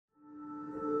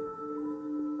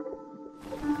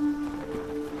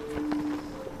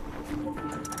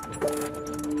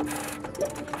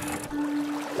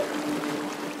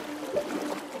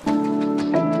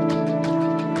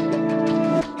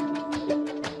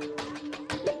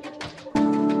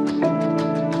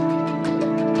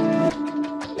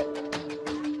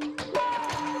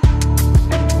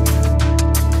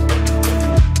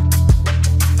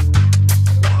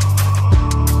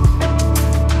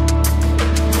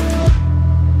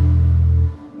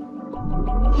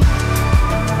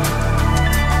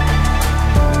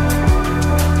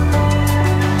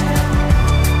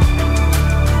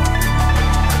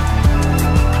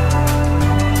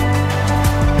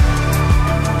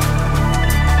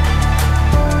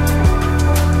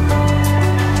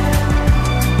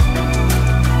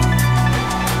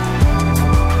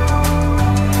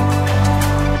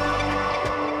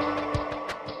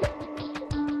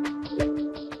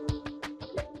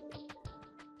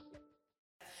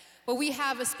Well, we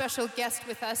have a special guest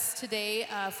with us today.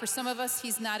 For some of us,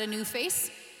 he's not a new face.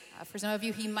 For some of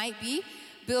you, he might be.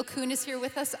 Bill Kuhn is here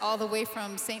with us all the way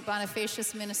from St.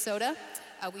 Bonifacius, Minnesota.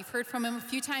 We've heard from him a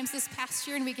few times this past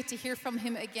year, and we get to hear from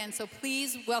him again. So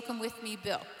please welcome with me,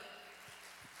 Bill.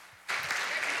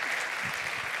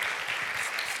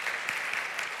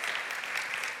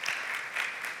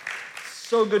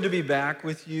 So good to be back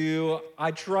with you.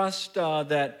 I trust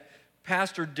that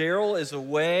Pastor Daryl is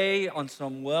away on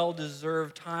some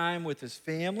well-deserved time with his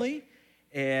family,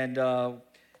 and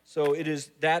so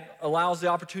that allows the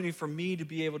opportunity for me to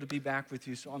be able to be back with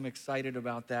you, so I'm excited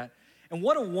about that. And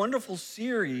what a wonderful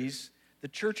series the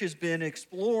church has been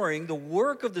exploring, the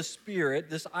work of the Spirit,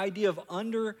 this idea of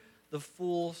under the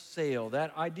full sail,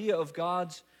 that idea of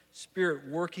God's Spirit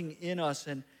working in us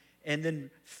and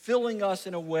then filling us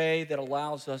in a way that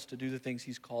allows us to do the things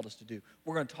he's called us to do.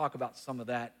 We're going to talk about some of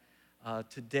that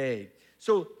today.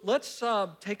 So let's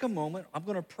take a moment. I'm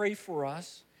going to pray for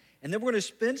us, and then we're going to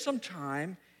spend some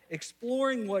time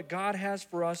exploring what God has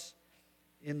for us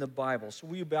in the Bible. So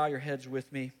will you bow your heads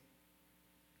with me?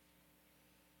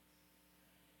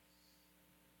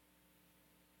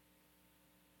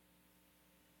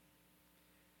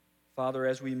 Father,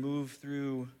 as we move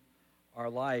through our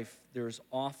life, there's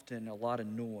often a lot of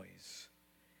noise.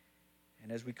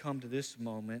 And as we come to this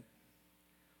moment,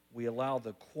 we allow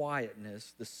the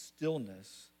quietness, the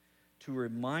stillness, to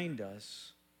remind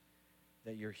us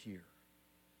that you're here.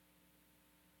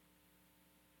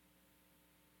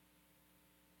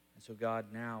 And so, God,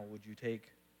 now would you take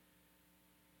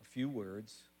a few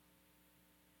words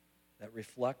that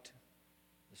reflect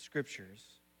the Scriptures,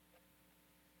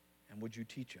 and would you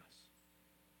teach us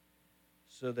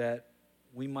so that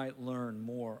we might learn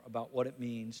more about what it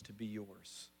means to be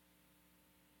yours.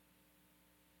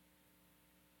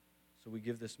 So we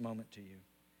give this moment to you.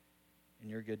 In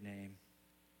your good name,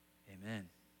 amen.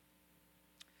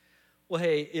 Well,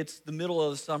 hey, it's the middle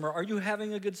of the summer. Are you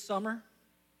having a good summer?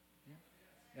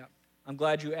 Yeah. I'm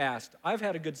glad you asked. I've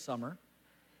had a good summer.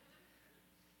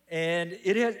 And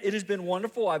it has been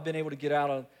wonderful. I've been able to get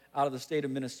out of the state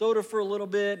of Minnesota for a little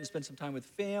bit and spend some time with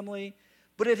family.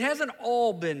 But it hasn't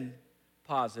all been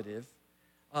positive.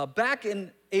 Back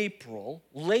in April,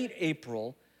 late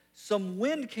April, some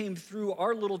wind came through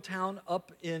our little town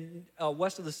up in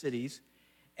west of the cities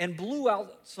and blew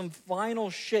out some final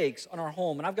shakes on our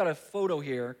home. And I've got a photo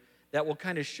here that will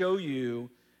kind of show you.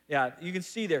 Yeah, you can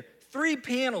see there. 3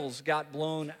 panels got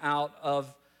blown out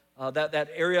of that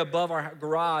area above our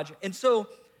garage. And so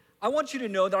I want you to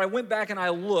know that I went back and I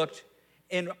looked,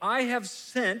 and I have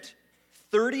sent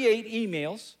 38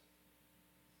 emails.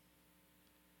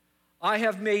 I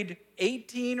have made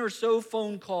 18 or so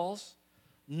phone calls,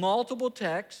 multiple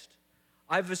texts.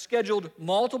 I've scheduled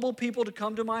multiple people to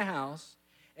come to my house,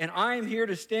 and I am here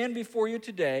to stand before you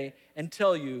today and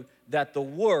tell you that the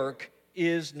work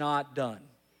is not done.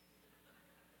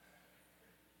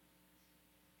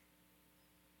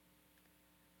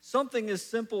 Something as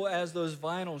simple as those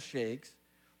vinyl shakes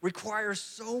requires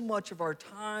so much of our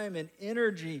time and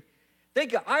energy.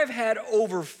 I've had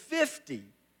over 50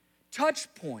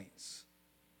 touch points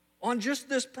on just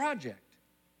this project,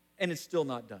 and it's still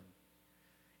not done.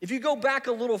 If you go back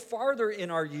a little farther in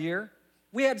our year,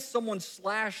 we had someone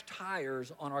slash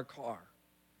tires on our car.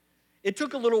 It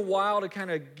took a little while to kind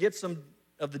of get some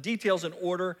of the details in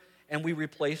order, and we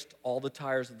replaced all the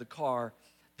tires of the car.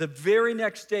 The very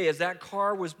next day, as that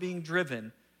car was being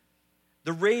driven,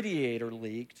 the radiator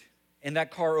leaked, and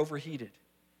that car overheated.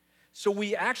 So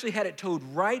we actually had it towed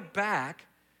right back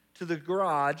to the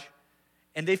garage,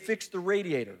 and they fixed the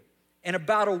radiator. And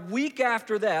about a week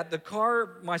after that, the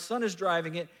car, my son is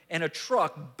driving it, and a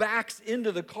truck backs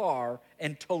into the car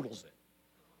and totals it.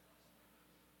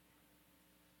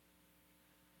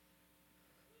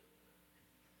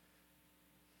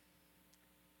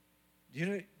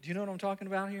 Do you know what I'm talking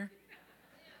about here?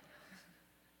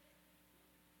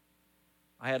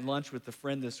 I had lunch with a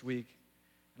friend this week,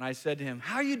 and I said to him,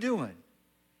 "How are you doing?"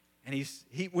 And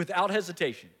he without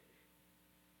hesitation,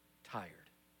 "Tired."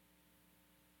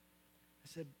 I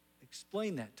said,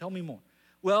 "Explain that. Tell me more."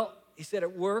 Well, he said,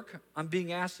 "At work, I'm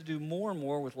being asked to do more and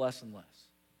more with less and less."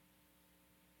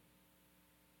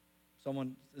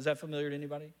 Is that familiar to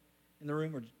anybody in the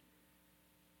room?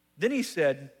 Then he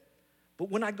said, "But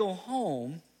when I go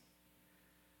home,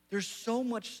 there's so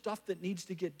much stuff that needs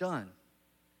to get done,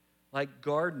 like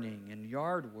gardening and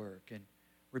yard work and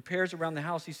repairs around the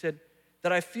house." He said,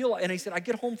 "that I feel," and he said, "I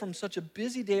get home from such a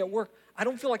busy day at work, I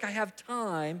don't feel like I have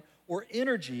time or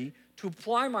energy to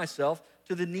apply myself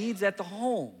to the needs at the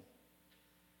home."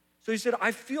 So he said,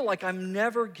 "I feel like I'm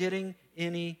never getting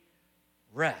any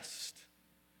rest."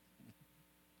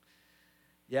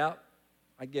 Yeah,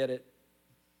 I get it.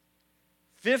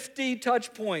 50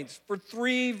 touch points for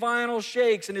 3 vinyl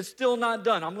shakes, and it's still not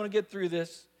done. I'm going to get through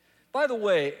this. By the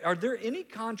way, are there any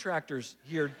contractors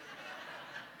here?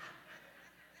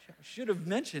 I should have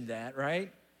mentioned that,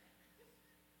 right?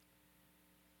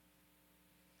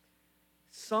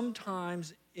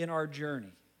 Sometimes in our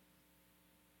journey,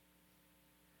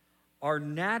 our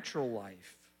natural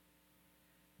life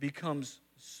becomes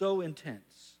so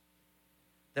intense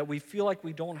that we feel like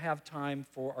we don't have time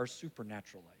for our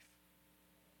supernatural life.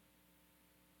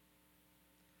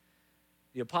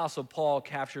 The Apostle Paul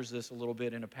captures this a little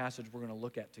bit in a passage we're going to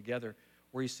look at together,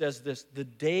 where he says this: the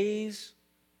days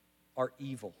are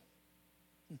evil.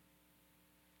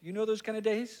 You know those kind of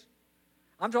days?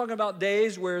 I'm talking about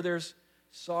days where there's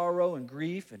sorrow and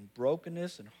grief and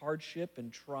brokenness and hardship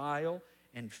and trial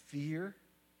and fear.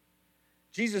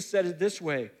 Jesus said it this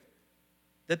way,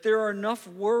 that there are enough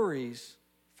worries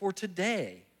for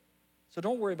today. So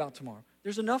don't worry about tomorrow.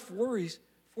 There's enough worries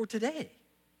for today.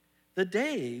 The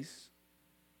days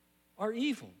are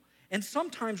evil. And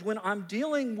sometimes when I'm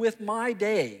dealing with my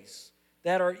days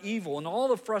that are evil and all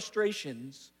the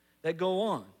frustrations that go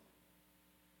on,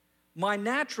 my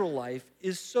natural life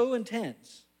is so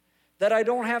intense that I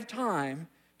don't have time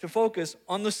to focus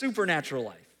on the supernatural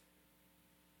life.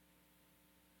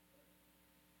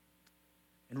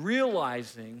 And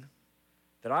realizing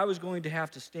that I was going to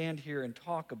have to stand here and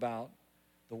talk about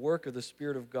the work of the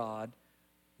Spirit of God,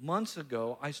 months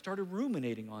ago, I started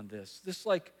ruminating on this.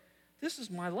 This is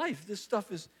my life. This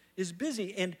stuff is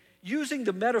busy. And using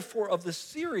the metaphor of the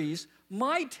series,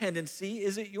 my tendency,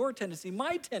 is it your tendency?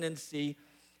 My tendency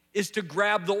is to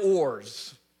grab the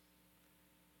oars.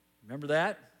 Remember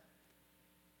that?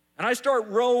 And I start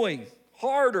rowing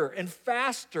harder and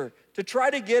faster to try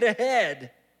to get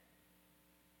ahead.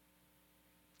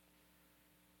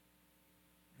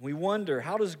 We wonder,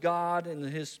 how does God and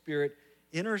His Spirit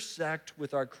intersect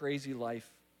with our crazy life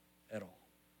at all?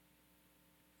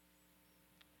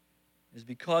 It's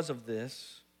because of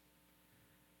this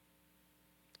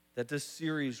that this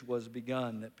series was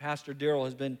begun, that Pastor Darrell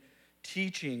has been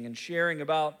teaching and sharing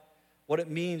about what it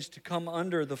means to come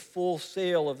under the full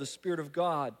sail of the Spirit of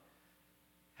God,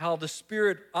 how the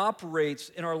Spirit operates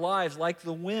in our lives like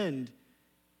the wind,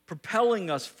 propelling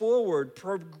us forward,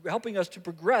 helping us to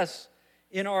progress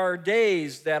in our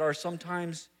days that are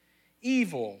sometimes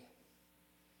evil.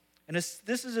 And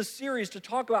this is a series to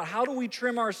talk about how do we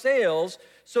trim our sails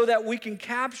so that we can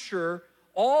capture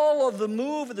all of the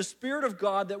move of the Spirit of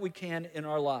God that we can in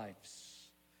our lives.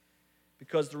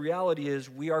 Because the reality is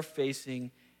we are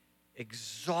facing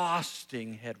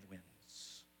exhausting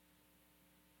headwinds.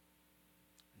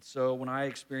 And so when I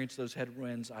experience those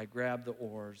headwinds, I grab the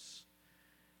oars.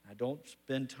 I don't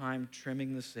spend time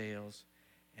trimming the sails,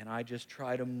 and I just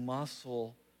try to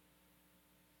muscle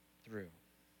through.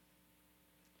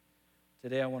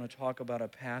 Today I want to talk about a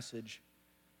passage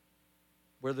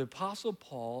where the Apostle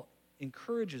Paul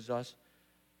encourages us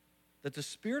that the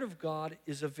Spirit of God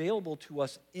is available to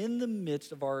us in the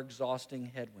midst of our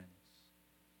exhausting headwinds.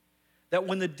 That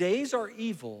when the days are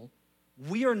evil,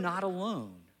 we are not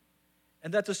alone.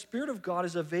 And that the Spirit of God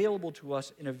is available to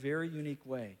us in a very unique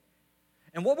way.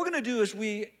 And what we're going to do as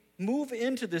we move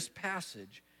into this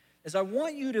passage is I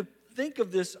want you to think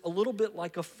of this a little bit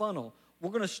like a funnel. We're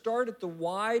going to start at the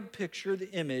wide picture,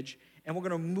 the image, and we're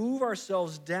going to move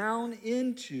ourselves down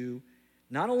into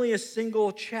not only a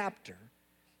single chapter,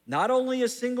 not only a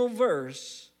single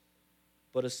verse,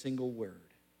 but a single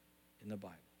word in the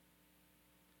Bible.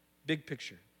 Big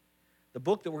picture. The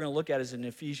book that we're going to look at is in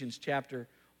Ephesians chapter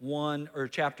 1 or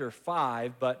chapter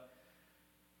 5, but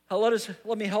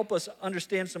let me help us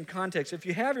understand some context. If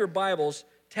you have your Bibles,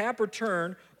 tap or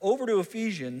turn over to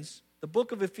Ephesians, the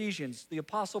book of Ephesians. The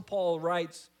Apostle Paul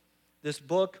writes this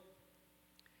book,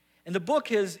 and the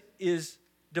book is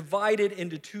divided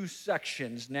into 2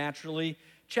 sections naturally.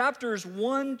 Chapters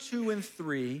 1, 2, and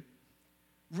 3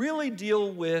 really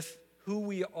deal with who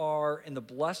we are and the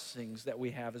blessings that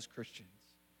we have as Christians.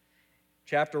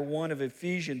 Chapter 1 of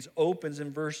Ephesians opens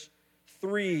in verse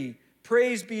 3.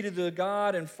 Praise be to the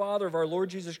God and Father of our Lord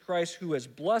Jesus Christ, who has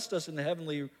blessed us in the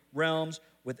heavenly realms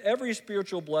with every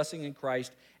spiritual blessing in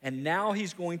Christ. And now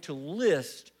he's going to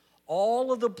list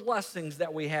all of the blessings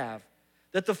that we have,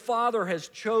 that the Father has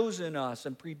chosen us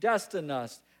and predestined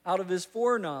us out of his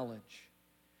foreknowledge,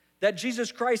 that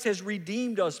Jesus Christ has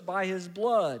redeemed us by his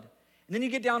blood. And then you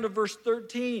get down to verse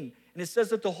 13, and it says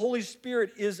that the Holy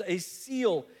Spirit is a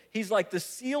seal. He's like the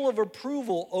seal of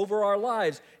approval over our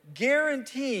lives,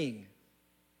 guaranteeing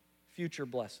future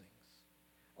blessings,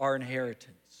 our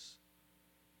inheritance.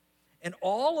 And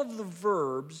all of the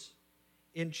verbs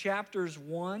in chapters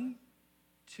 1,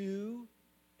 2,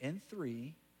 and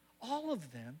 3, all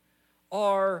of them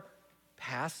are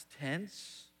past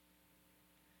tense.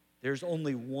 There's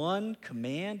only one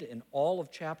command in all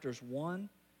of chapters 1,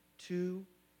 2,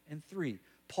 and 3.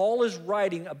 Paul is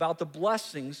writing about the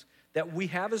blessings that we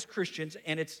have as Christians,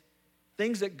 and it's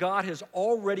things that God has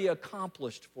already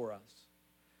accomplished for us.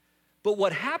 But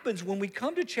what happens when we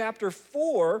come to chapter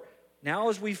 4, now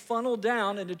as we funnel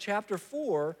down into chapter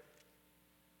 4,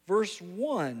 verse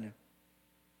 1,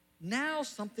 now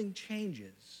something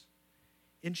changes.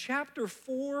 In chapter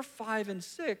 4, 5, and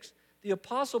 6, the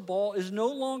Apostle Paul is no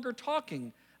longer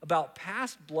talking about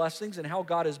past blessings and how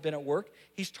God has been at work.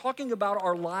 He's talking about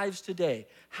our lives today.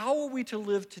 How are we to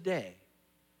live today?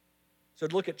 So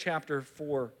look at chapter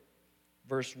 4,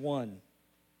 verse 1.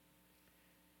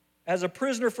 As a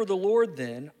prisoner for the Lord,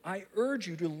 then, I urge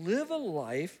you to live a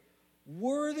life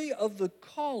worthy of the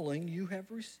calling you have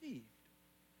received.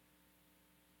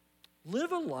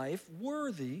 Live a life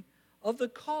worthy of the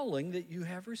calling that you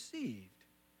have received.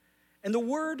 And the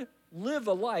word live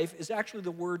a life is actually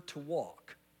the word to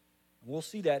walk. We'll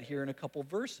see that here in a couple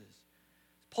verses.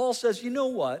 Paul says, you know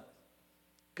what?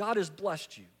 God has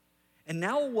blessed you. And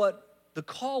now what the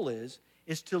call is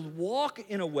to walk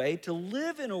in a way, to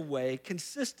live in a way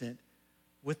consistent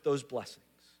with those blessings.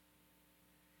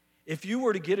 If you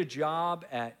were to get a job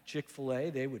at Chick-fil-A,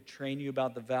 they would train you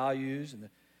about the values and the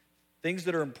things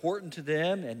that are important to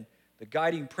them and the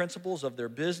guiding principles of their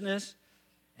business.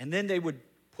 And then they would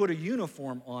put a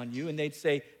uniform on you and they'd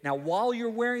say, now while you're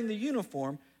wearing the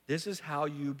uniform, this is how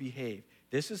you behave.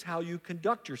 This is how you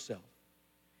conduct yourself.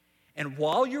 And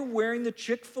while you're wearing the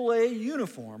Chick-fil-A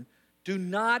uniform, do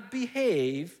not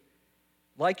behave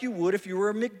like you would if you were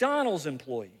a McDonald's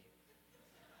employee.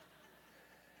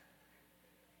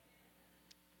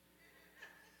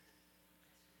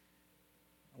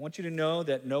 I want you to know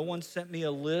that no one sent me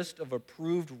a list of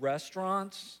approved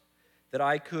restaurants that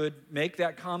I could make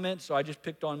that comment, so I just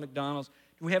picked on McDonald's.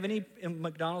 Do we have any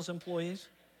McDonald's employees?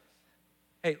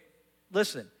 Hey,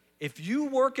 listen, if you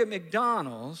work at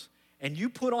McDonald's and you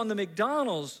put on the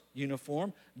McDonald's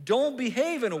uniform, don't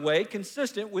behave in a way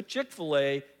consistent with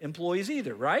Chick-fil-A employees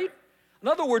either, right? In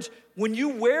other words, when you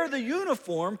wear the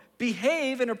uniform,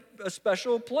 behave in a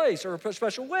special place or a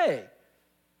special way.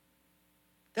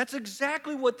 That's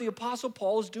exactly what the Apostle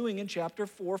Paul is doing in chapter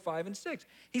 4, 5, and 6.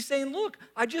 He's saying, look,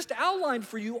 I just outlined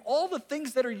for you all the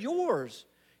things that are yours.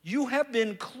 You have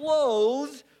been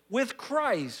clothed with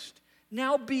Christ.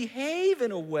 Now behave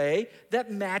in a way that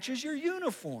matches your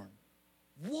uniform.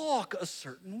 Walk a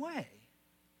certain way.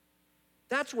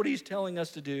 That's what he's telling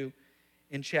us to do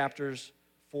in chapters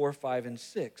 4, 5, and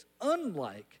 6.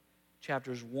 Unlike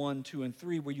chapters 1, 2, and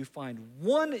 3, where you find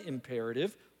one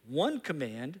imperative, one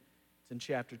command. It's in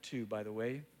chapter 2, by the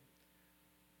way.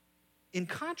 In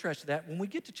contrast to that, when we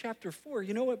get to chapter 4,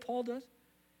 you know what Paul does?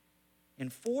 In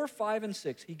 4, 5, and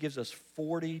 6, he gives us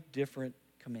 40 different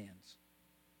commands.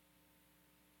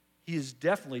 He is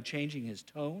definitely changing his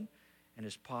tone and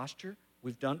his posture.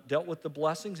 We've dealt with the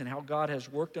blessings and how God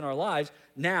has worked in our lives.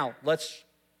 Now, let's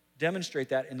demonstrate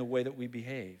that in the way that we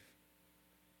behave.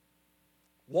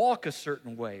 Walk a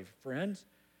certain way, friends.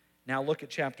 Now look at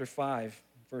chapter 5,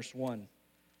 verse 1.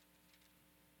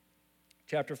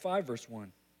 Chapter 5, verse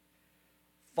 1.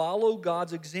 Follow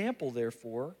God's example,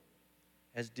 therefore,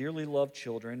 as dearly loved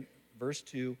children. Verse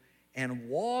 2, and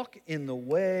walk in the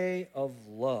way of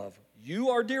love. You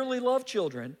are dearly loved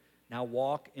children. Now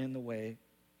walk in the way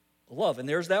of love. And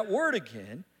there's that word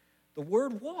again, the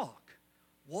word walk.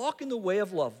 Walk in the way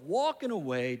of love. Walk in a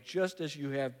way just as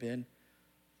you have been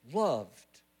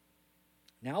loved.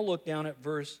 Now look down at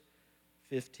verse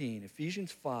 15.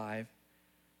 Ephesians 5,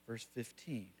 verse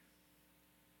 15.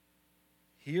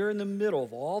 Here in the middle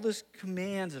of all this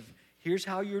commands of here's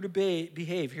how you're to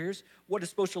behave, here's what it's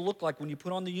supposed to look like when you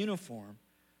put on the uniform,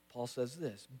 Paul says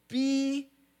this, be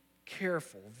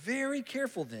careful, very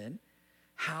careful then,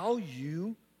 how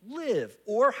you live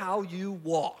or how you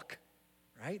walk,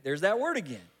 right? There's that word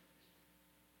again.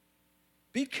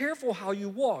 Be careful how you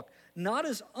walk, not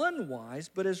as unwise,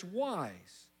 but as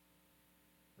wise.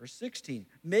 Verse 16,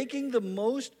 making the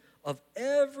most of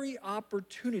every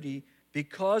opportunity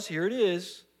because, here it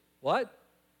is, what?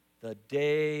 The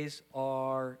days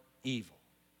are evil.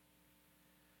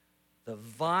 The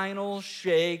vinyl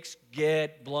shakes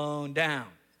get blown down,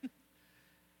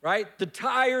 right? The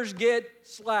tires get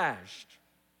slashed.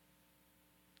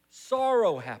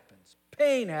 Sorrow happens.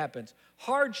 Pain happens.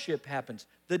 Hardship happens.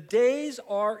 The days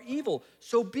are evil.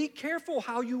 So be careful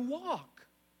how you walk.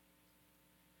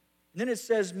 And then it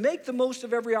says, make the most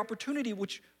of every opportunity,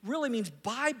 which really means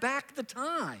buy back the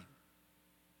time.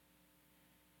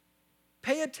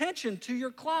 Pay attention to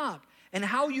your clock and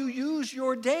how you use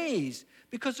your days,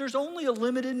 because there's only a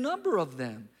limited number of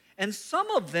them, and some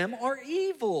of them are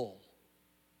evil.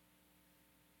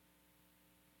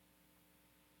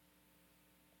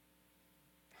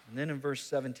 And then in verse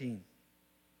 17,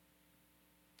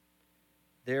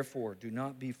 therefore, do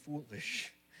not be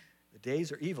foolish. The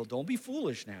days are evil. Don't be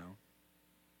foolish now,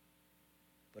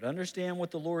 but understand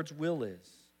what the Lord's will is.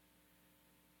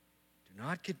 Do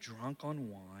not get drunk on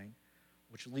wine,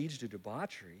 which leads to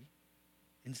debauchery.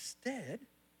 Instead,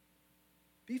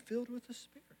 be filled with the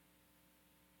Spirit.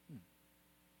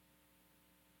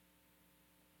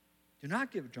 Do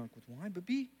not get drunk with wine, but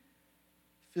be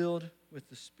filled with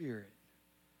the Spirit.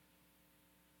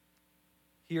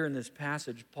 Here in this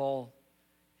passage, Paul,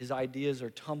 his ideas are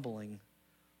tumbling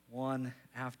one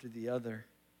after the other,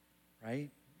 right?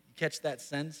 You catch that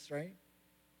sense, right?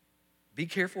 Be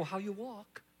careful how you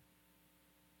walk.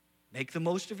 Make the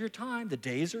most of your time. The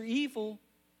days are evil.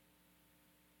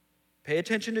 Pay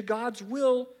attention to God's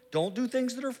will. Don't do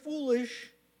things that are foolish.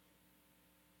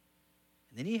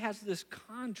 And then he has this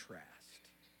contrast.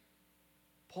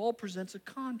 Paul presents a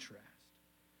contrast.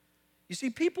 You see,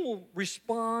 people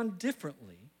respond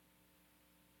differently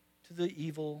to the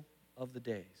evil of the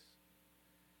days.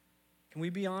 Can we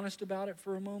be honest about it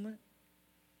for a moment?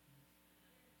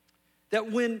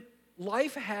 That when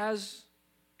life has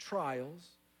trials,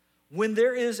 when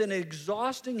there is an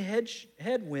exhausting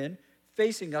headwind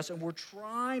facing us and we're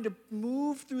trying to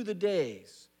move through the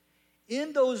days,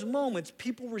 in those moments,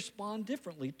 people respond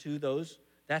differently to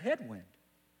that headwind.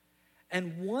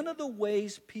 And one of the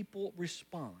ways people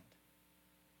respond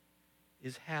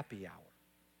is happy hour.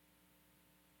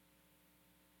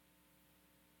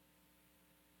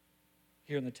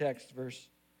 Here in the text, verse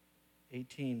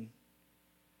 18,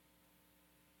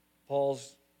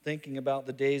 Paul's thinking about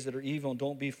the days that are evil.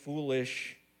 Don't be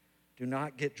foolish. Do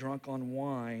not get drunk on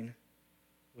wine,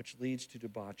 which leads to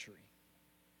debauchery.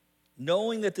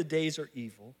 Knowing that the days are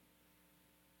evil,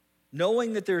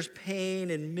 knowing that there's pain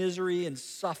and misery and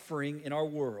suffering in our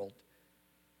world,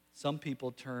 some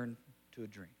people turn to a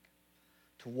drink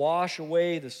to wash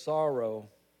away the sorrow.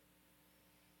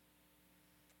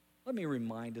 Let me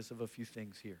remind us of a few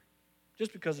things here,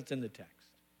 just because it's in the text.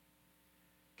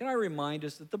 Can I remind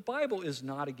us that the Bible is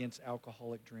not against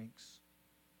alcoholic drinks,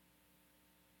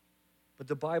 but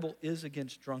the Bible is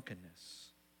against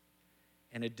drunkenness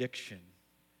and addiction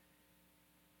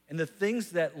and the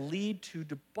things that lead to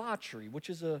debauchery, which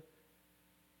is an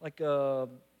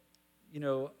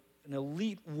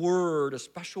elite word, a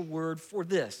special word for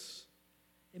this.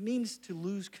 It means to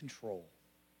lose control.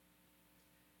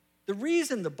 The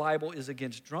reason the Bible is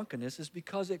against drunkenness is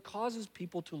because it causes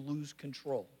people to lose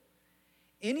control.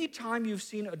 Anytime you've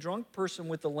seen a drunk person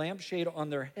with a lampshade on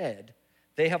their head,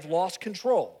 they have lost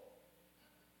control.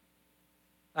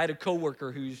 I had a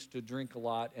coworker who used to drink a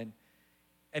lot,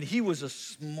 and he was a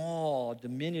small,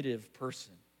 diminutive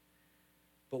person.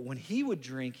 But when he would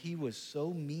drink, he was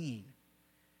so mean.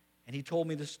 And he told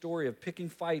me the story of picking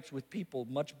fights with people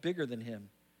much bigger than him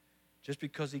just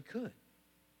because he could.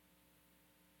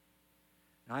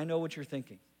 Now, I know what you're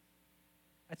thinking.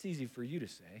 That's easy for you to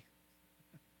say.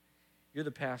 You're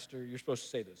the pastor. You're supposed to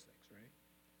say those things, right?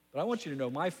 But I want you to know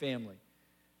my family,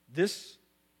 this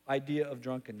idea of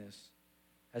drunkenness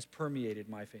has permeated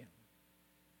my family.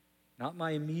 Not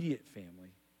my immediate family,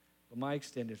 but my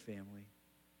extended family.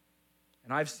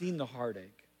 And I've seen the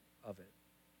heartache of it,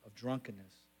 of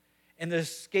drunkenness. And the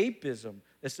escapism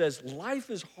that says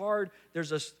life is hard,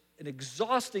 there's an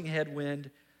exhausting headwind,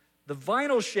 the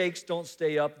vinyl shakes don't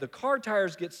stay up, the car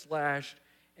tires get slashed,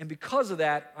 and because of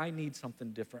that, I need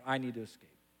something different. I need to escape.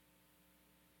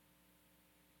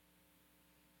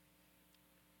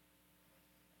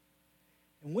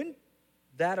 And when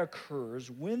that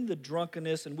occurs, when the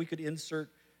drunkenness, and we could insert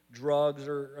drugs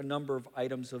or a number of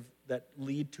items that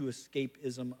lead to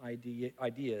escapism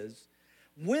ideas,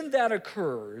 when that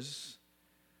occurs,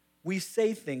 we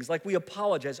say things like we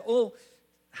apologize. Oh,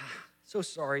 so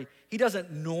sorry. He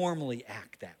doesn't normally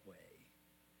act that way.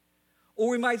 Or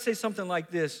we might say something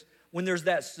like this. When there's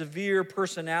that severe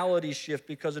personality shift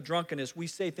because of drunkenness, we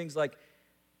say things like,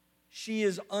 she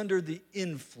is under the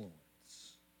influence.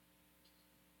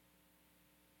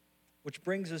 Which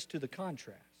brings us to the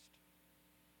contrast.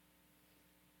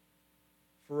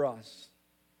 For us,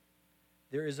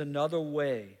 there is another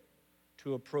way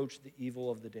to approach the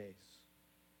evil of the days.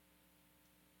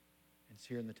 It's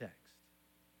here in the text.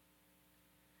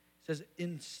 It says,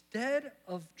 instead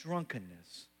of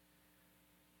drunkenness,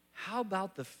 how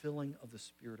about the filling of the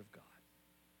Spirit of God?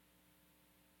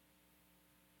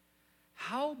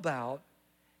 How about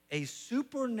a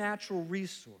supernatural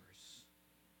resource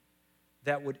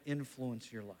that would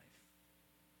influence your life.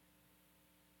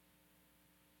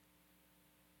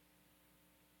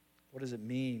 What does it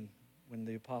mean when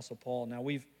the Apostle Paul, now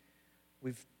we've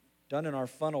done in our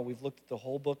funnel, we've looked at the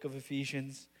whole book of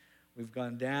Ephesians. We've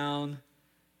gone down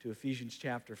to Ephesians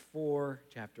chapter 4,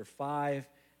 chapter 5.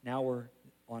 Now we're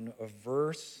on a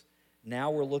verse.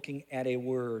 Now we're looking at a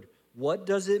word. What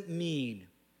does it mean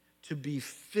to be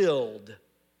filled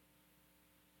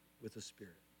with the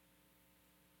Spirit?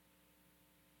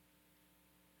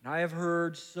 And I have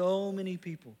heard so many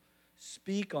people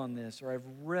speak on this, or I've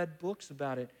read books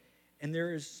about it, and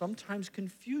there is sometimes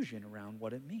confusion around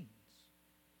what it means.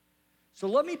 So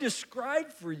let me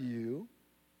describe for you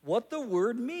what the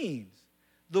word means.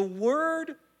 The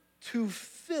word to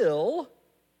fill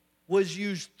was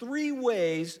used 3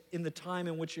 ways in the time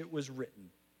in which it was written.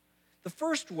 The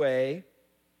first way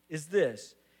is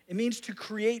this. It means to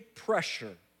create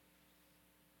pressure.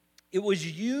 It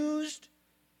was used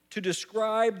to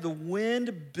describe the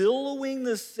wind billowing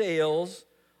the sails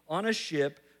on a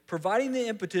ship, providing the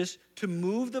impetus to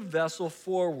move the vessel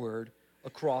forward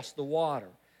across the water.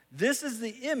 This is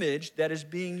the image that is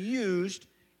being used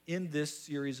in this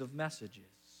series of messages.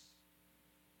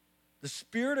 The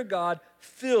Spirit of God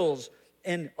fills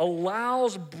and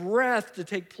allows breath to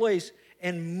take place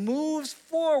and moves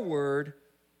forward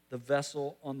the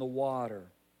vessel on the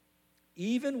water,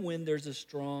 even when there's a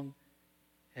strong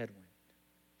headwind.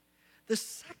 The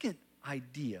second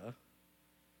idea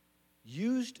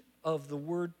used of the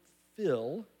word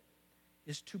fill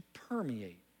is to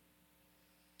permeate.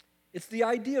 It's the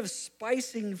idea of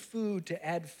spicing food to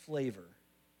add flavor,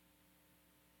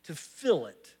 to fill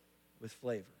it with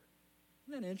flavor.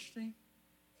 Isn't that interesting?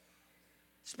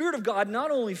 The Spirit of God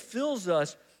not only fills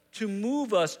us to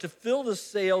move us, to fill the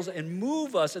sails and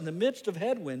move us in the midst of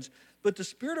headwinds, but the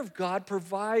Spirit of God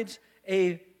provides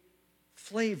a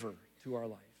flavor to our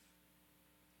life.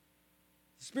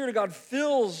 The Spirit of God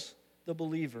fills the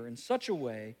believer in such a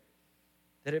way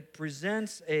that it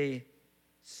presents a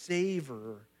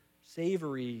savory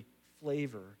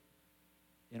flavor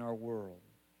in our world.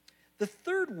 The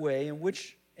third way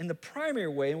and the primary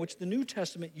way in which the New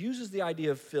Testament uses the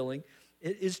idea of filling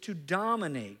is to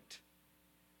dominate.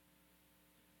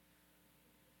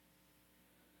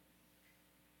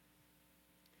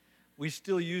 We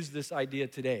still use this idea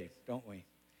today, don't we?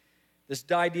 This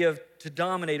idea of to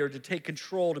dominate or to take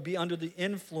control, to be under the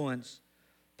influence.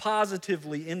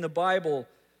 Positively in the Bible,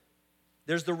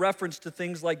 there's the reference to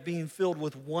things like being filled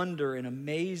with wonder and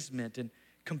amazement and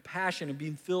compassion and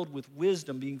being filled with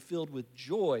wisdom, being filled with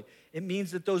joy. It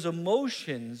means that those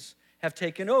emotions have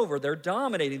taken over. They're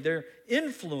dominating. They're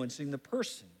influencing the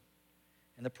person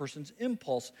and the person's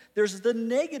impulse. There's the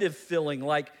negative filling,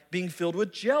 like being filled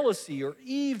with jealousy or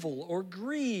evil or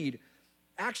greed.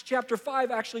 Acts chapter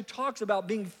 5 actually talks about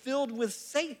being filled with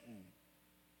Satan.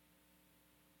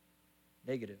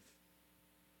 Negative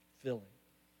filling.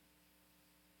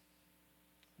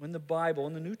 When the Bible,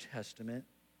 in the New Testament,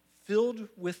 filled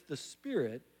with the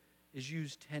Spirit is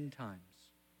used 10 times.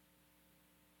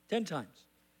 10 times.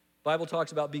 The Bible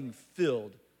talks about being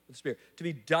filled with the Spirit, to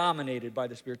be dominated by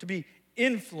the Spirit, to be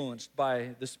influenced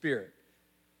by the Spirit.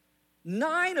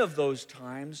 9 of those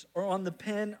times are on the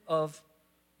pen of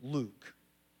Luke.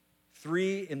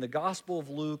 3 in the Gospel of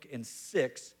Luke and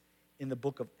 6 in the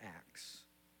book of Acts.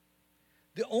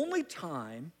 The only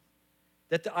time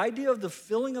that the idea of the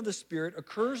filling of the Spirit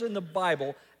occurs in the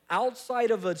Bible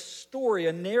outside of a story,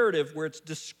 a narrative where it's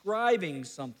describing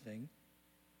something,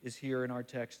 is here in our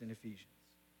text in Ephesians.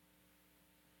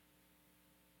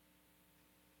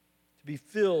 To be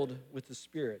filled with the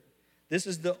Spirit. This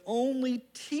is the only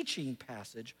teaching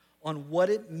passage on what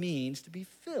it means to be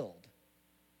filled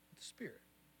with the Spirit.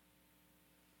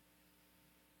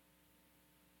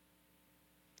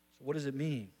 So what does it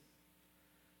mean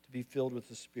to be filled with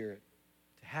the Spirit?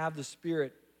 To have the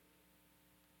Spirit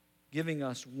giving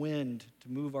us wind to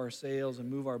move our sails and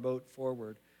move our boat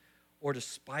forward, or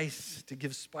to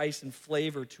give spice and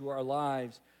flavor to our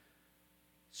lives,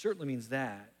 certainly means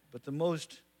that. But the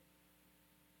most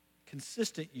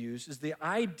consistent use is the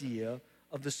idea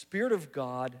of the Spirit of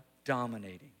God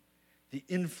dominating, the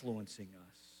influencing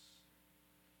us.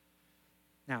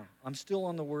 Now, I'm still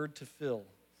on the word to fill.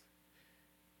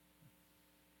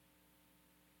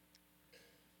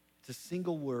 It's a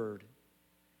single word.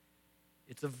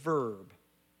 It's a verb.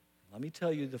 Let me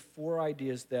tell you the 4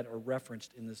 ideas that are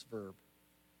referenced in this verb.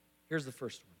 Here's the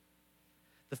first one.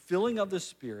 The filling of the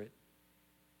Spirit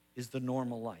is the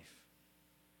normal life.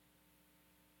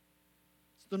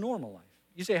 It's the normal life.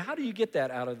 You say, how do you get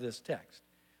that out of this text?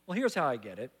 Well, here's how I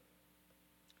get it.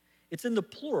 It's in the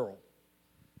plural.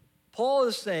 Paul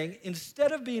is saying,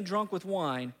 instead of being drunk with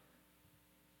wine,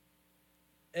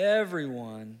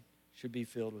 everyone should be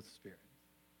filled with the Spirit.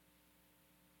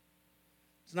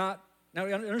 It's not, now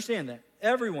understand that,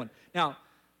 everyone. Now,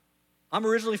 I'm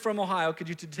originally from Ohio. Could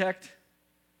you detect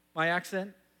my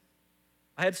accent?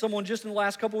 I had someone just in the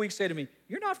last couple weeks say to me,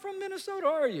 "You're not from Minnesota,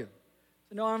 are you?" I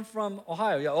said, "No, I'm from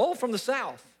Ohio." "Yeah, oh, from the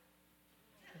South."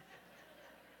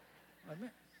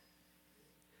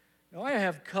 No, I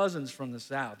have cousins from the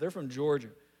South. They're from Georgia.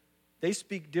 They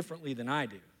speak differently than I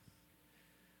do.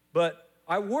 But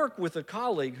I work with a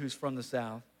colleague who's from the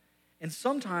South, and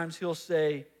sometimes he'll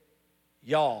say,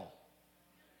 "y'all."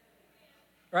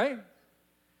 Right?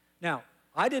 Now,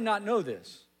 I did not know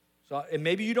this. So, and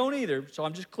maybe you don't either, so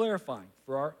I'm just clarifying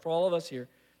for all of us here.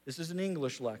 This is an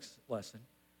English lesson.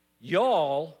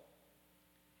 Y'all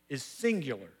is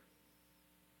singular.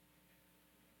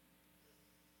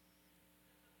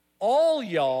 All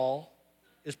y'all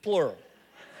is plural.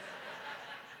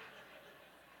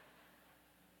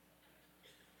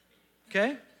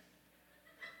 Okay?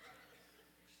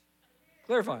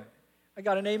 Clarifying. I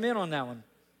got an amen on that one.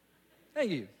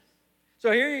 Thank you.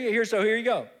 So here you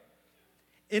go.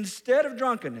 Instead of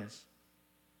drunkenness,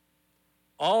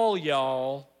 all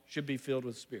y'all should be filled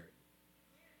with Spirit.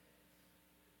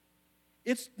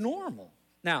 It's normal.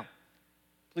 Now,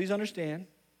 please understand,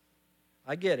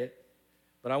 I get it,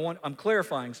 but I'm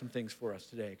clarifying some things for us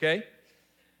today, okay?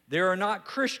 There are not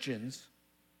Christians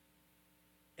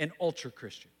and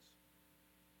ultra-Christians.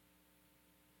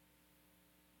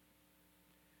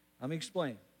 Let me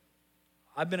explain.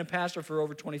 I've been a pastor for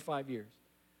over 25 years.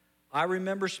 I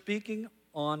remember speaking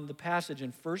on the passage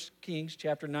in 1 Kings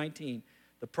chapter 19.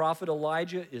 The prophet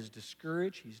Elijah is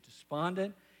discouraged. He's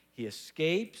despondent. He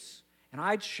escapes. And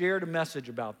I'd shared a message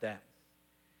about that.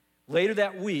 Later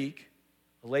that week,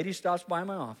 a lady stops by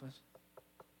my office.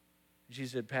 And she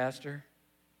said, "Pastor,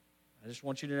 I just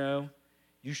want you to know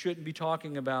you shouldn't be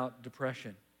talking about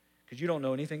depression because you don't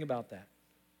know anything about that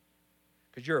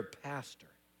because you're a pastor."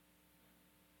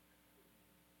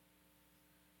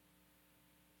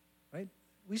 Right?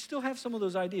 We still have some of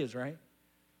those ideas, right?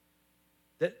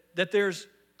 That there's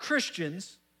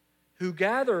Christians who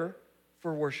gather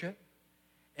for worship,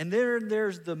 and then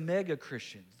there's the mega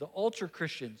Christians, the ultra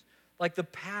Christians, like the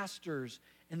pastors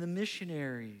and the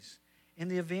missionaries and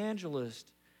the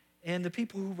evangelists and the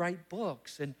people who write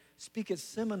books and speak at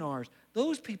seminars.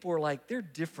 Those people are like, they're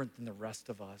different than the rest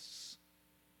of us.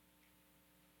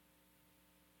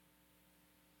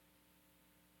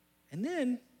 And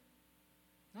then,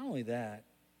 not only that,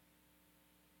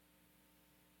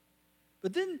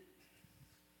 but then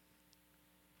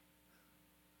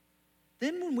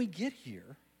when we get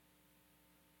here,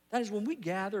 that is when we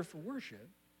gather for worship,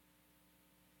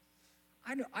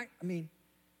 I mean,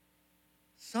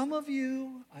 some of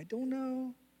you, I don't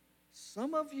know,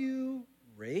 some of you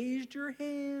raised your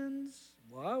hands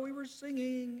while we were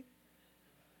singing.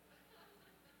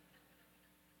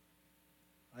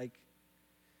 Like,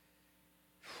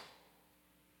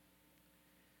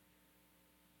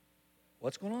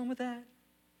 what's going on with that?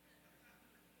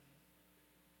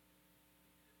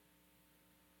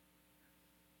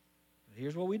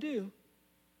 Here's what we do.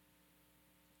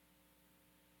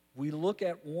 We look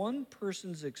at one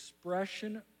person's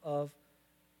expression of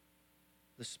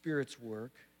the Spirit's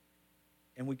work,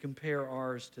 and we compare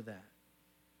ours to that.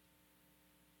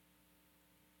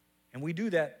 And we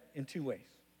do that in two ways.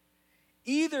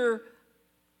 Either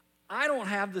I don't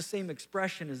have the same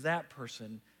expression as that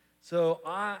person, so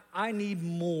I need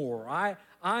more.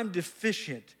 I'm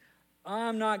deficient.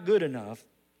 I'm not good enough.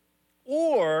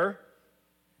 Or,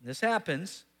 this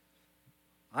happens,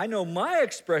 I know my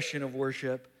expression of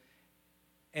worship,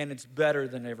 and it's better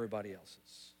than everybody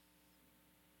else's.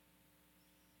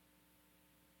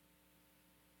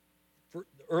 The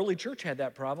early church had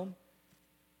that problem.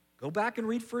 Go back and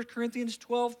read 1 Corinthians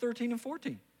 12, 13, and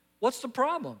 14. What's the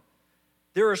problem?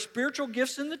 There are spiritual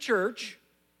gifts in the church,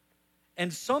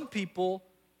 and some people,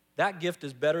 that gift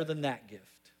is better than that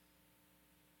gift.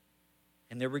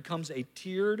 And there becomes a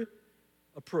tiered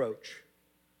approach,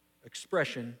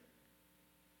 expression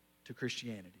to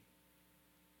Christianity.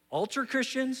 Ultra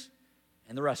Christians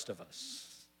and the rest of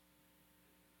us.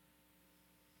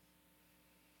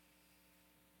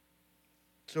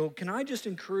 So can I just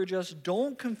encourage us,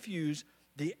 don't confuse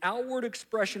the outward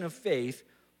expression of faith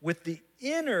with the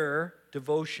inner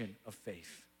devotion of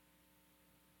faith.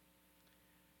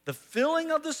 The filling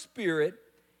of the Spirit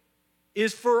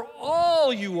is for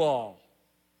all you all.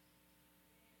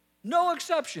 No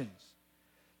exceptions.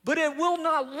 But it will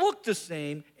not look the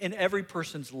same in every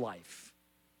person's life.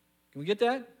 Can we get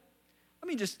that?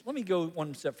 Let me go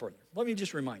one step further. Let me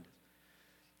just remind us.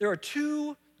 there are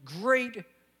two great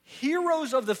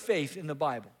heroes of the faith in the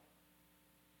Bible.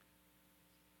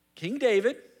 King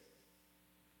David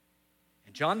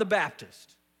and John the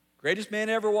Baptist, greatest man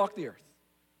to ever walk the earth.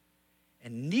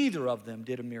 And neither of them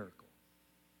did a miracle.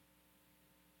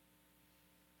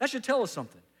 That should tell us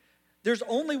something. There's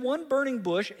only one burning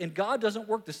bush, and God doesn't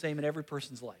work the same in every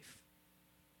person's life.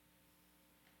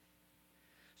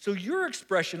 So your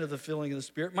expression of the filling of the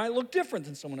Spirit might look different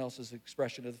than someone else's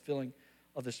expression of the filling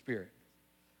of the Spirit.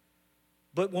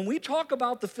 But when we talk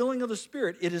about the filling of the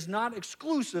Spirit, it is not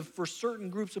exclusive for certain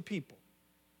groups of people.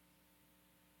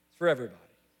 It's for everybody.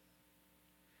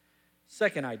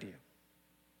 Second idea,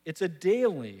 it's a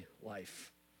daily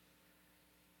life.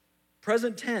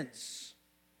 Present tense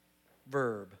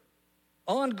verb.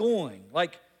 Ongoing,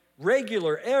 like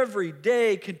regular,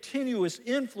 everyday, continuous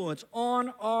influence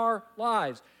on our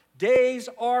lives. Days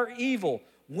are evil.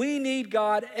 We need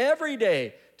God every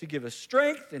day to give us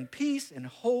strength and peace and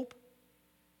hope.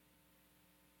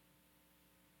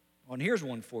 Oh, and here's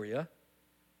one for you.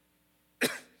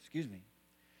 Excuse me.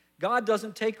 God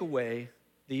doesn't take away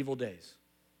the evil days.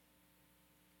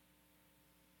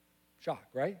 Shock,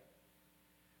 right?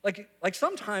 Like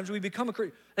sometimes we become a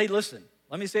Christian. Hey, listen,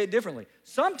 let me say it differently.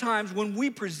 Sometimes when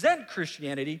we present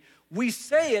Christianity, we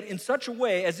say it in such a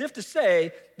way as if to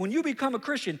say, when you become a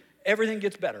Christian, everything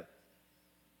gets better.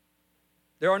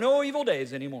 There are no evil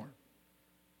days anymore.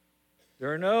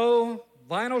 There are no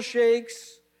vinyl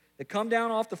shakes that come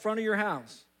down off the front of your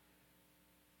house.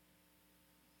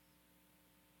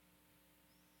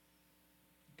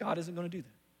 God isn't going to do that.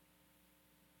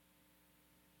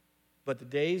 But the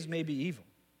days may be evil.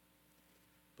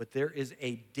 But there is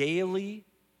a daily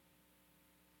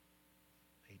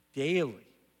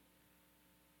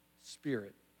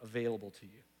Spirit available to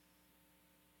you.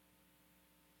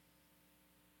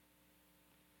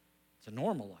 It's a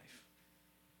normal life.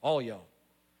 All y'all.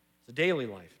 It's a daily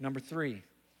life. Number 3,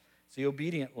 it's the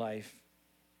obedient life.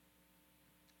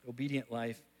 Obedient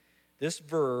life. This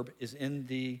verb is in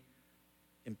the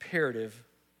imperative.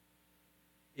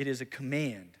 It is a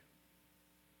command.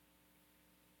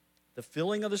 The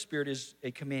filling of the Spirit is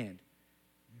a command.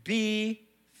 Be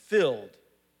filled.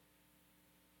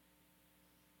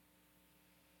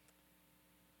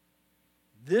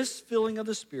 This filling of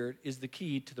the Spirit is the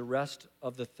key to the rest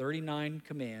of the 39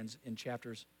 commands in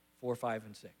chapters 4, 5,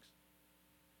 and 6.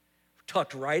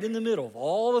 Tucked right in the middle of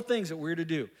all the things that we're to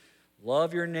do.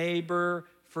 Love your neighbor,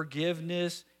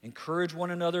 forgiveness, encourage one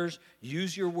another,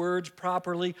 use your words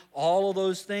properly, all of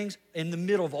those things. In the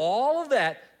middle of all of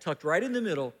that, tucked right in the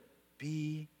middle,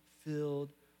 be filled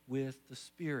with the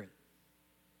Spirit.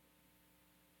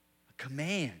 A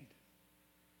command.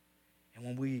 And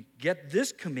when we get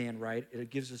this command right, it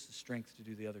gives us the strength to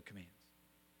do the other commands.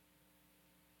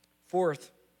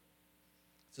 Fourth,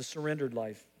 it's a surrendered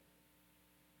life.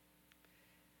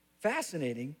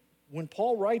 Fascinating, when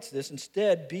Paul writes this,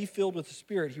 instead, be filled with the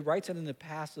Spirit, he writes it in the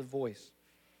passive voice.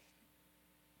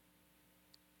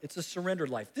 It's a surrendered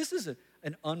life. This is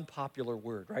an unpopular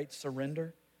word, right?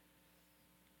 Surrender.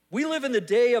 We live in the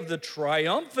day of the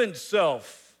triumphant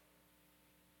self,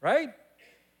 right?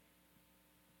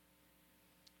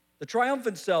 The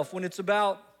triumphant self, when it's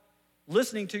about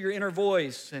listening to your inner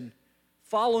voice and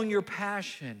following your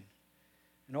passion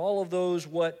and all of those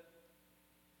what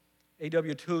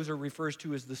A.W. Tozer refers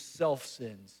to as the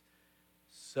self-sins,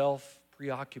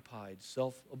 self-preoccupied,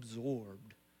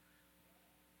 self-absorbed.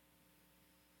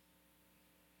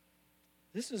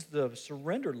 This is the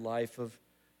surrendered life of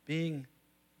being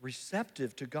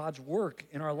receptive to God's work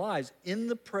in our lives in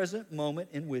the present moment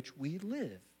in which we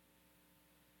live.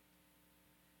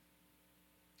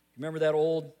 Remember that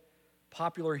old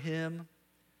popular hymn,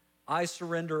 I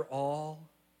Surrender All?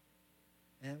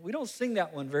 And we don't sing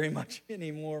that one very much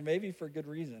anymore, maybe for good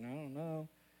reason, I don't know.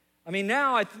 I mean,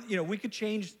 now, we could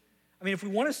change, if we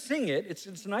want to sing it, it's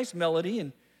a nice melody,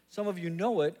 and some of you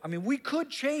know it. We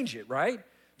could change it, right?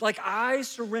 Like, I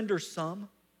surrender some.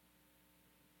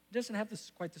 It doesn't have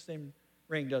quite the same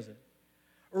ring, does it?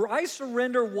 Or I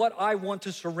surrender what I want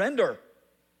to surrender.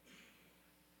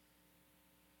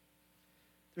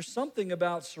 There's something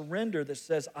about surrender that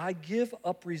says, I give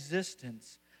up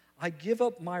resistance. I give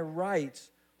up my rights.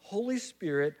 Holy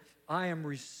Spirit, I am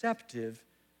receptive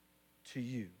to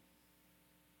you.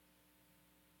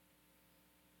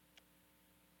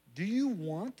 Do you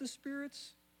want the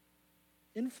Spirit's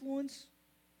influence?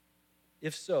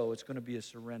 If so, it's going to be a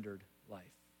surrendered life.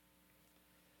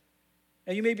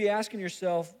 Now, you may be asking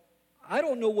yourself, I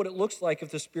don't know what it looks like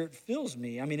if the Spirit fills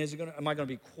me. Am I going to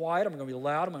be quiet? Am I going to be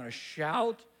loud? Am I going to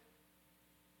shout?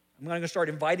 Am I going to start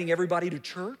inviting everybody to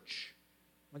church?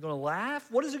 Am I going to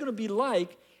laugh? What is it going to be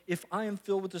like if I am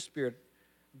filled with the Spirit?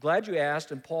 I'm glad you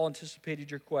asked, and Paul anticipated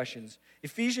your questions.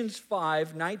 Ephesians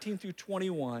 5, 19 through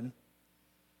 21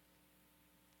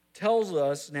 tells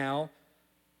us now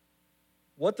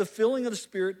what the filling of the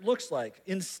Spirit looks like.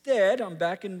 Instead, I'm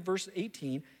back in verse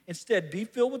 18, instead, be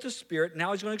filled with the Spirit.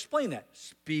 Now he's going to explain that.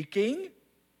 Speaking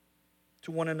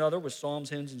to one another with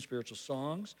psalms, hymns, and spiritual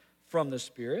songs from the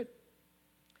Spirit.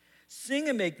 Sing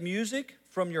and make music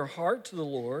from your heart to the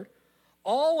Lord,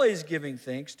 always giving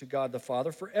thanks to God the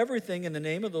Father for everything in the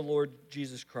name of the Lord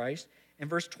Jesus Christ. In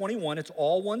verse 21, it's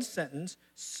all one sentence.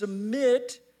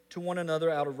 Submit to one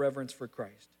another out of reverence for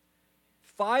Christ.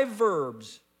 5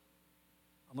 verbs.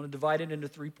 I'm going to divide it into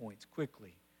 3 points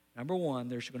quickly. Number 1,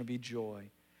 there's going to be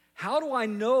joy. How do I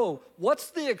know?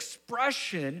 What's the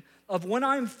expression of when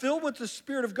I'm filled with the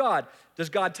Spirit of God? Does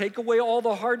God take away all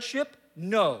the hardship?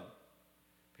 No.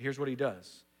 But here's what he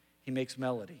does. He makes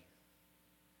melody.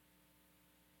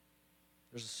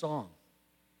 There's a song.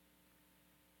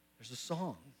 There's a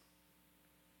song.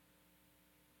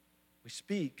 We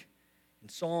speak in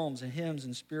psalms and hymns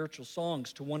and spiritual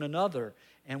songs to one another,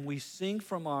 and we sing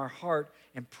from our heart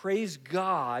and praise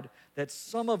God that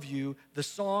some of you, the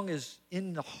song is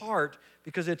in the heart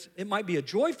because it might be a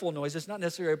joyful noise. It's not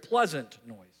necessarily a pleasant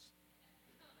noise.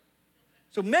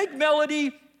 So make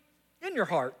melody in your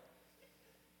heart.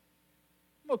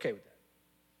 I'm okay with that.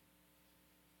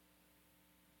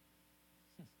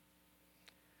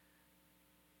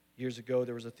 Years ago,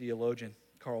 there was a theologian,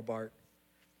 Karl Barth.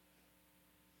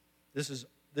 This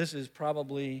is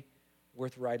probably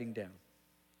worth writing down.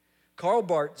 Karl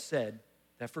Barth said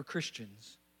that for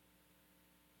Christians,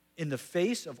 in the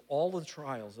face of all the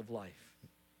trials of life,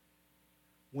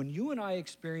 when you and I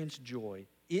experience joy,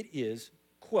 it is,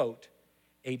 quote,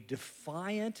 a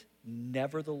defiant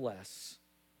nevertheless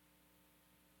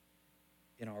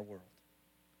in our world.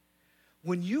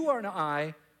 When you and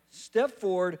I step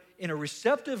forward in a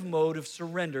receptive mode of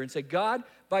surrender and say, God,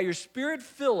 by your Spirit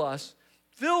fill us,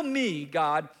 fill me,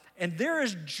 God, and there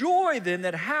is joy then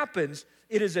that happens.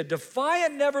 It is a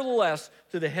defiant nevertheless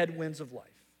to the headwinds of life.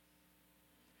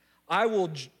 I will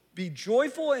be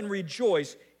joyful and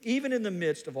rejoice even in the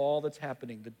midst of all that's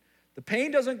happening. The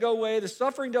pain doesn't go away, the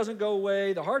suffering doesn't go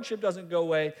away, the hardship doesn't go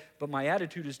away, but my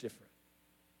attitude is different.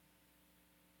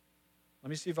 Let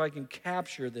me see if I can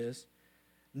capture this.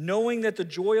 Knowing that the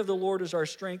joy of the Lord is our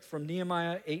strength from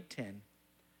Nehemiah 8:10.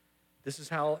 This is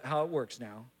how it works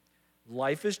now.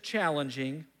 Life is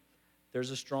challenging.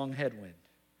 There's a strong headwind.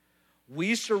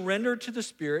 We surrender to the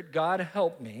Spirit. God,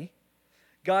 help me.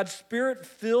 God's Spirit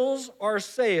fills our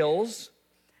sails,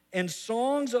 and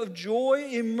songs of joy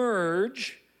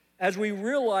emerge as we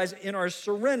realize in our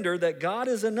surrender that God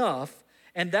is enough,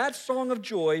 and that song of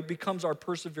joy becomes our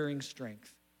persevering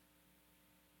strength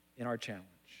in our challenge.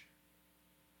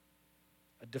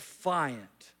 A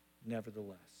defiant,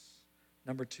 nevertheless.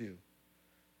 Number 2,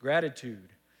 gratitude.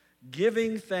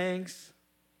 Giving thanks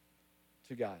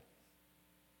to God.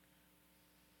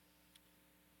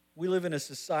 We live in a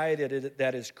society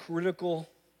that is critical.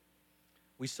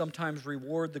 We sometimes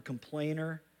reward the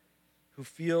complainer who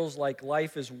feels like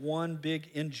life is one big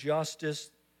injustice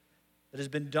that has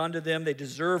been done to them. They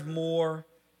deserve more.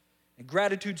 And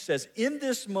gratitude says, in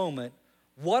this moment,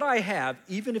 what I have,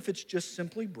 even if it's just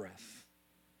simply breath,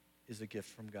 is a gift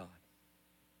from God.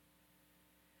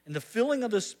 And the filling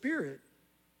of the Spirit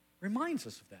reminds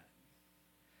us of that.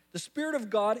 The Spirit of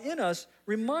God in us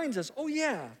reminds us, oh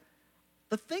yeah,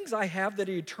 the things I have that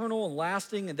are eternal and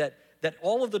lasting and that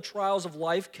all of the trials of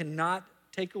life cannot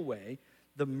take away,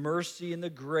 the mercy and the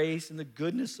grace and the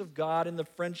goodness of God and the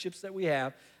friendships that we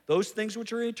have, those things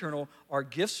which are eternal are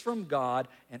gifts from God,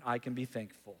 and I can be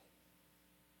thankful.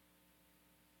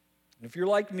 And if you're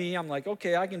like me, I'm like,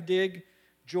 okay, I can dig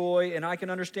joy and I can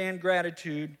understand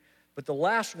gratitude, but the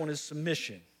last one is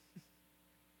submission.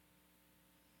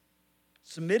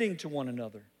 Submitting to one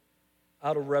another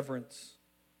out of reverence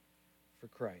for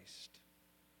Christ.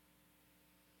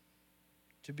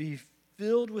 To be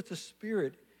filled with the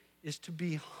Spirit is to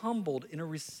be humbled in a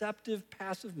receptive,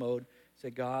 passive mode.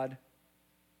 Say, God,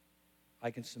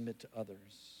 I can submit to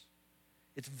others.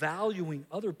 It's valuing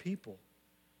other people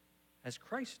as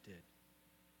Christ did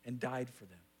and died for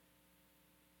them.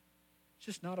 It's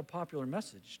just not a popular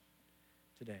message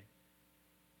today.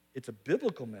 It's a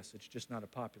biblical message, just not a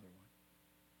popular one.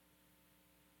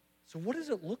 So what does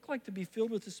it look like to be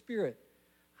filled with the Spirit?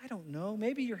 I don't know.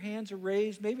 Maybe your hands are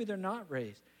raised. Maybe they're not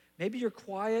raised. Maybe you're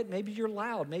quiet. Maybe you're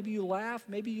loud. Maybe you laugh.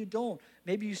 Maybe you don't.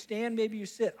 Maybe you stand. Maybe you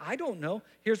sit. I don't know.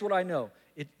 Here's what I know.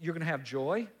 You're going to have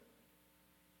joy.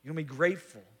 You're going to be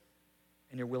grateful.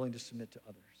 And you're willing to submit to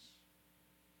others.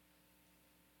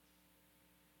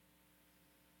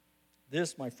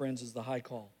 This, my friends, is the high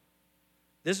call.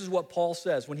 This is what Paul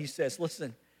says when he says,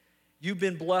 listen, you've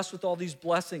been blessed with all these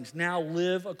blessings. Now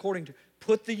live according to,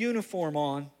 put the uniform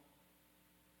on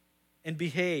and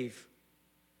behave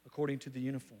according to the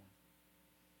uniform.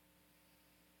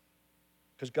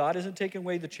 Because God isn't taking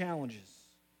away the challenges.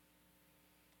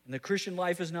 And the Christian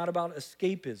life is not about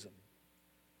escapism.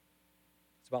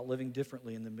 It's about living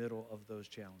differently in the middle of those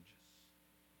challenges.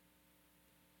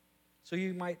 So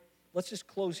let's just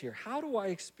close here. How do I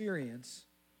experience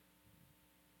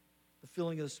the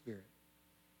filling of the Spirit?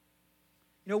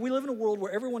 You know, we live in a world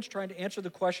where everyone's trying to answer the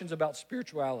questions about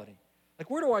spirituality. Like,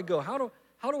 where do I go? How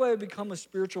do I become a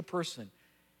spiritual person?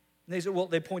 And they say, well,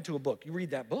 they point to a book. You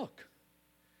read that book.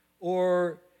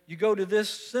 Or you go to this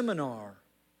seminar.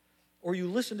 Or you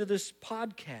listen to this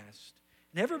podcast.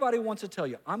 And everybody wants to tell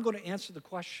you, I'm going to answer the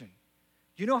question.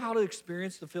 You know how to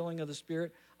experience the filling of the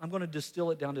Spirit? I'm going to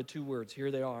distill it down to 2 words. Here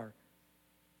they are.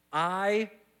 I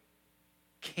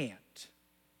can't.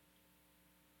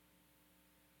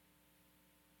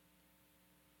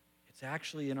 It's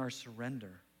actually in our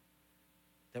surrender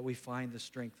that we find the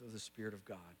strength of the Spirit of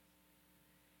God.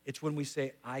 It's when we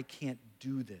say, I can't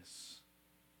do this.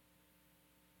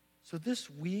 So this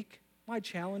week, my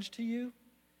challenge to you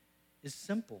is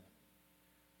simple.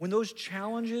 When those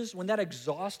challenges, when that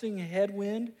exhausting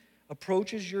headwind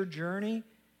approaches your journey,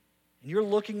 and you're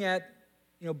looking at,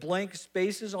 blank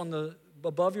spaces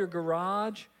above your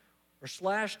garage, or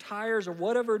slashed tires, or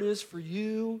whatever it is for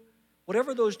you,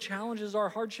 whatever those challenges are,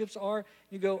 hardships are,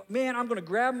 you go, man, I'm going to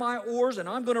grab my oars and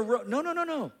I'm going to row.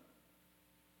 No.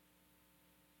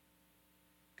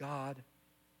 God,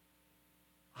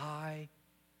 I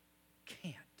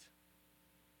can't.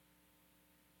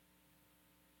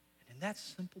 And in that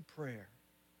simple prayer,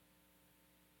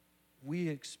 we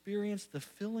experience the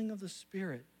filling of the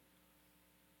Spirit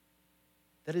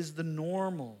that is the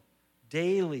normal,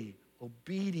 daily,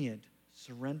 obedient,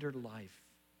 surrendered life.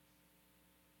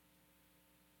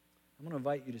 I'm going to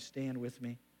invite you to stand with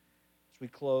me as we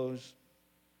close.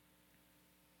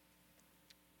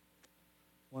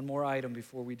 One more item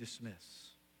before we dismiss.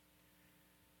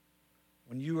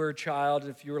 When you were a child,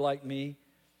 if you were like me,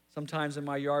 sometimes in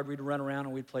my yard we'd run around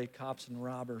and we'd play cops and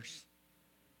robbers.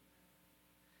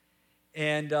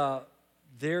 And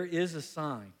there is a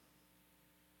sign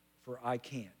for I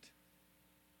can't.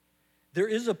 There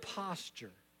is a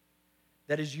posture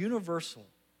that is universal.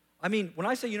 I mean, when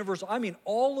I say universal, I mean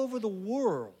all over the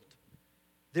world,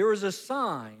 there is a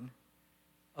sign,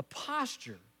 a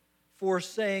posture for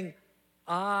saying,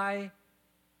 I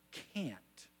can't.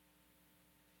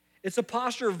 It's a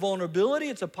posture of vulnerability.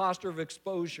 It's a posture of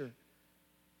exposure.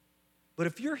 But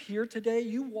if you're here today,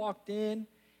 you walked in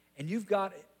and you've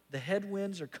got the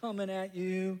headwinds are coming at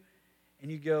you, and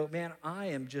you go, man, I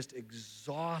am just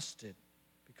exhausted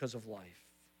because of life.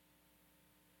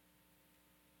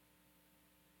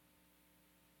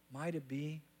 Might it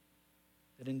be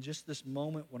that in just this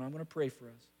moment when I'm going to pray for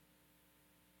us,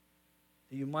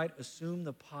 that you might assume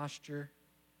the posture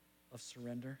of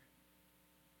surrender?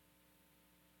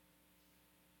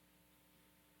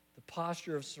 The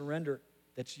posture of surrender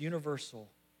that's universal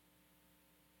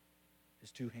is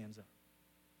 2 hands up.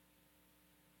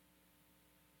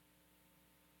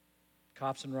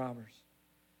 Cops and robbers.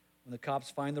 When the cops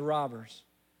find the robbers,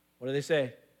 what do they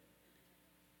say?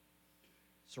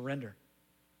 Surrender.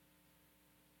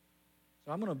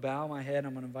 So I'm going to bow my head.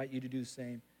 I'm going to invite you to do the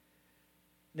same.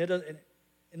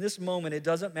 In this moment, it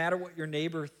doesn't matter what your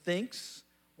neighbor thinks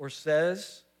or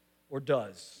says or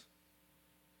does.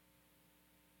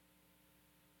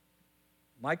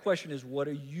 My question is, what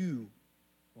are you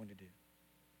going to do?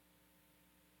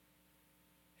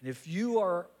 And if you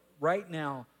are right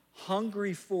now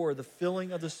hungry for the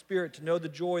filling of the Spirit, to know the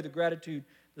joy, the gratitude,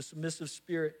 the submissive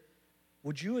spirit,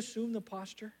 would you assume the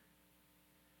posture?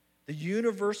 The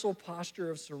universal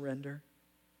posture of surrender?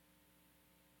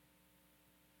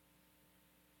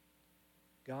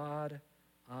 God,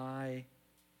 I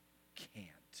can't.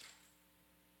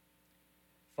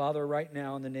 Father, right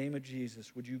now, in the name of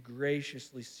Jesus, would you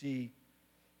graciously see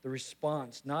the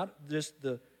response, not just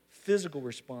the physical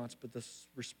response, but the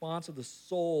response of the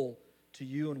soul to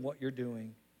you and what you're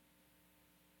doing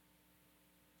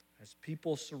as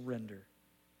people surrender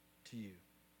to you.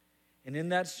 And in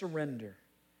that surrender,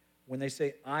 when they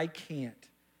say, I can't,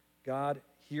 God,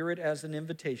 hear it as an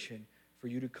invitation for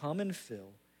you to come and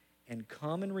fill and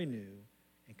come and renew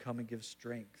and come and give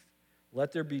strength.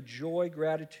 Let there be joy,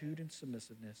 gratitude, and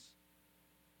submissiveness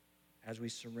as we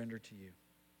surrender to you.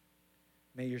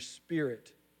 May your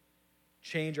Spirit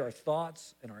change our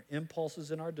thoughts and our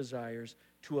impulses and our desires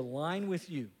to align with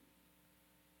you,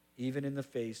 even in the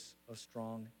face of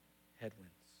strong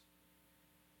headwinds.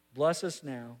 Bless us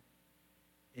now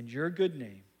in your good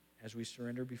name as we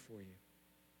surrender before you.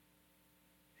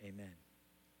 Amen.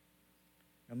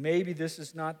 Now, maybe this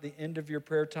is not the end of your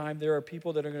prayer time. There are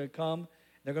people that are going to come.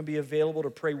 They're going to be available to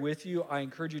pray with you. I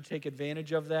encourage you to take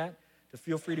advantage of that, to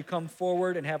feel free to come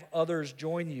forward and have others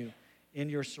join you in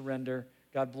your surrender.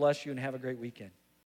 God bless you and have a great weekend.